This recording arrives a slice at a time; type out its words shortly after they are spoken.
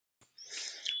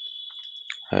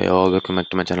Hi all, welcome back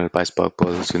to my channel pyspark.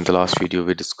 In the last video,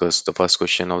 we discussed the first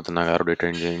question of the Nagarro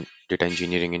data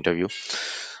engineering interview,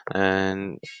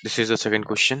 and this is the second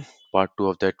question, part two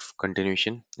of that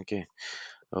continuation. Okay,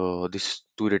 these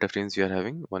two data frames we are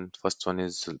having. First one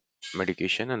is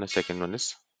medication, and the second one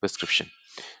is prescription.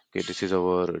 Okay, this is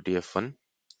our DF1,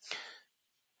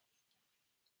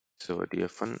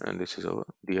 and this is our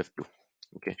DF2.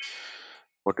 Okay,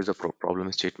 what is the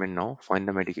problem statement now? Find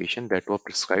the medication that were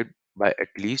prescribed by at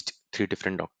least three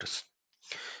different doctors.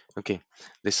 Okay,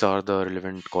 these are the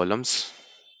relevant columns.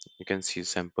 You can see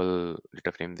sample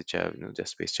data frame which I have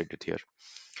just pasted it here.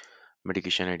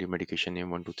 Medication ID, medication name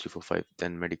 12345,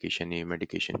 then medication name,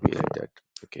 medication B, like that.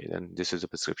 Okay, then this is the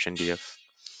prescription DF,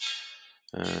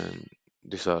 and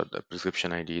these are the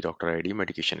prescription ID, doctor ID,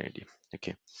 medication ID.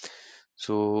 Okay,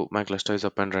 so my cluster is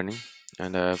up and running,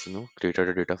 and I have created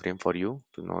a data frame for you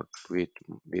to not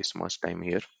waste much time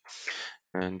here.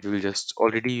 And we will just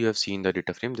already you have seen the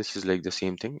data frame. This is like the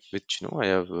same thing which I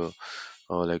have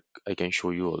like I can show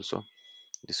you also.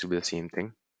 This will be the same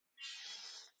thing.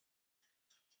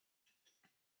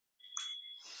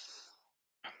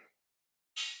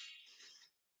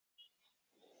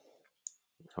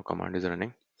 Now command is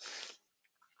running.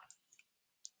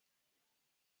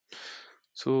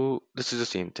 So this is the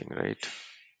same thing, right?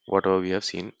 Whatever we have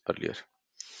seen earlier.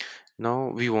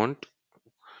 Now we want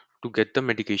to get the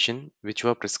medication which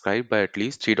were prescribed by at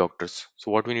least three doctors.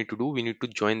 So what we need to do, we need to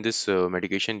join this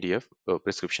medication DF,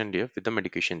 prescription DF with the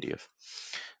medication DF.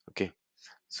 Okay.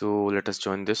 So let us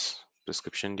join this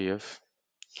prescription DF.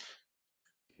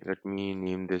 Let me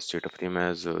name this data frame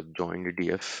as joined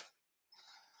DF.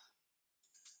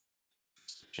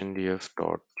 Prescription DF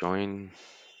dot join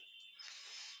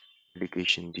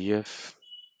medication DF.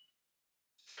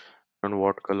 On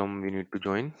what column we need to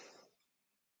join?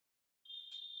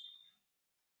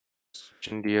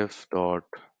 Prescription DF dot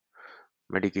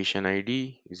medication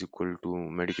ID is equal to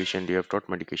medication DF dot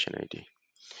medication ID.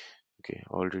 Okay,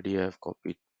 already I have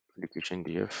copied medication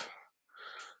DF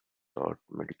dot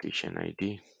medication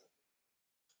ID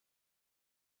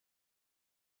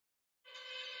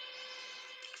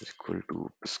is equal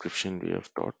to prescription DF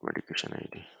dot medication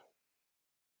ID.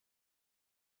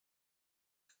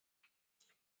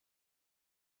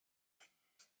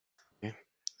 Okay,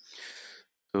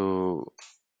 so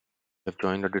I've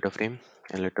joined the data frame,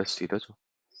 and let us see this.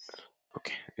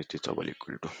 Okay, it is double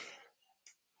equal to.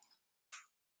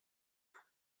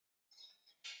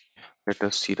 Let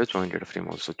us see the join data frame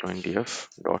also. Join DF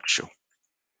dot show.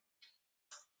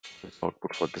 That's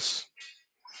output for this.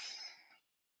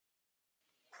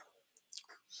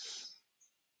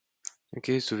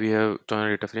 Okay, so we have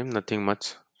joined data frame, nothing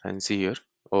much fancy here.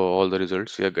 All the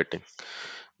results we are getting.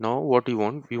 Now what we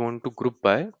want to group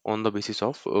by on the basis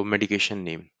of medication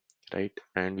name, right?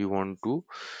 And we want to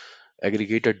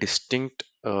aggregate a distinct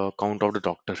count of the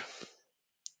doctor.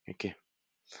 Okay,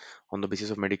 on the basis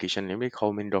of medication name, like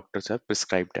how many doctors have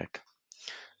prescribed that.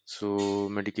 So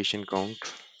medication count,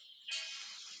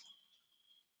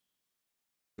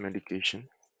 medication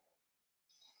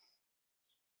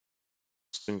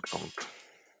distinct count.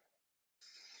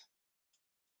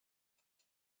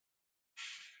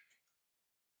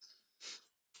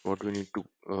 What we need to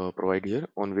provide here,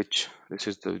 on which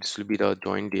this will be the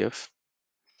join df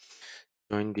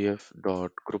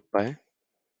dot group by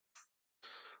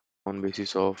on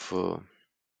basis of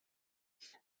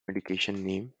medication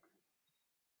name.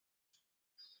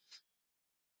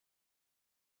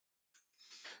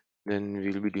 Then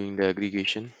we will be doing the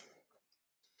aggregation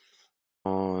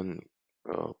on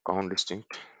count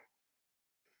distinct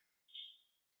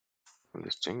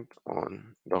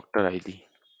on doctor ID.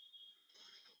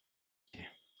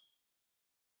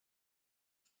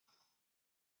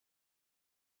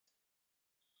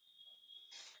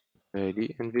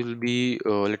 ID, and we'll be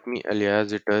let me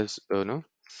alias it as no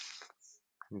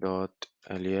dot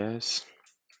alias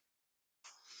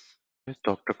as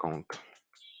doctor count.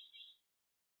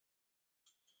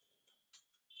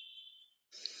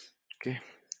 Okay,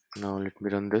 now let me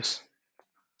run this.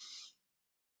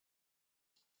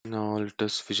 Now let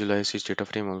us visualize each data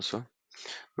frame also.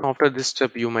 Now after this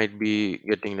step you might be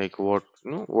getting like what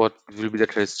will be the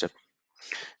third step.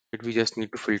 It we just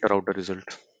need to filter out the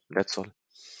result. That's all.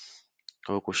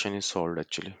 Our question is solved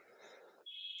actually.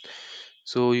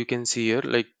 So you can see here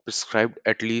like prescribed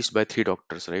at least by three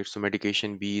doctors, right? So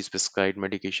medication B is prescribed,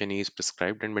 medication A is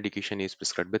prescribed, and medication A is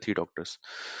prescribed by three doctors.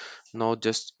 Now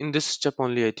just in this step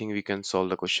only, I think we can solve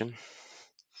the question.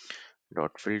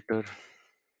 Dot filter.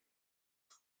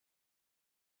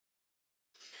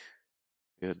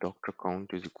 Here doctor count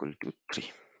is equal to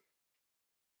 3.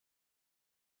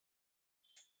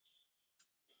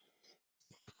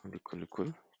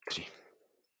 equal 3.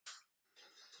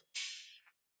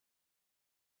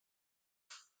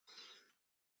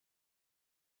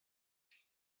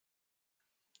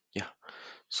 Yeah.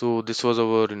 So this was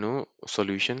our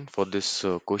solution for this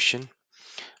question.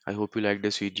 I hope you like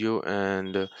this video,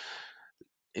 and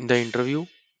in the interview,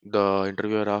 the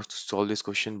interviewer asked to solve this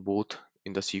question both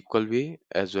in the SQL way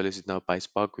as well as in the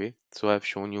PySpark way. So I've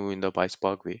shown you in the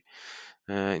PySpark way.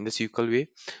 In the SQL way,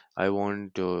 I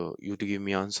want you to give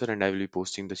me answer, and I will be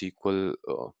posting the SQL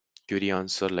query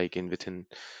answer like in within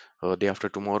day after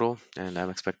tomorrow. And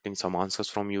I'm expecting some answers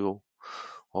from you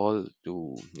all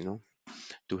to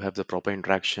to have the proper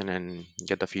interaction and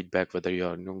get the feedback whether you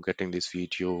are getting this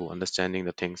video, understanding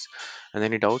the things, and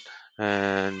any doubt.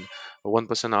 And one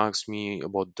person asked me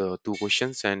about the two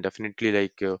questions, and definitely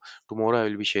like tomorrow I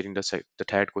will be sharing the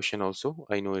third question also.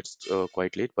 I know it's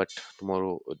quite late, but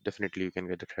tomorrow definitely you can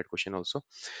get the third question also.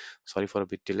 Sorry for a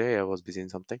bit delay, I was busy in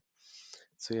something.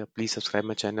 So yeah, please subscribe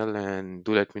my channel and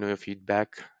do let me know your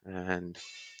feedback and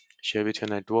share with your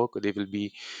network.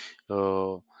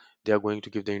 Uh, they are going to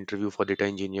give the interview for data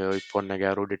engineer for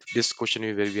Nagarro. This question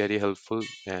is very very helpful,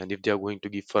 and if they are going to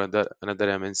give for another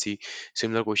MNC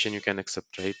similar question, you can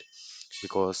accept, right?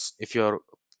 Because if you are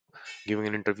giving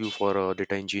an interview for a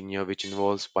data engineer which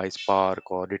involves PySpark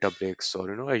or Databricks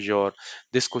or Azure,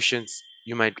 these questions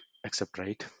you might accept,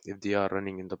 right? If they are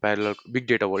running in the parallel big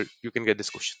data world, you can get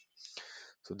this question.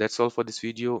 So that's all for this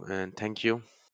video, and thank you.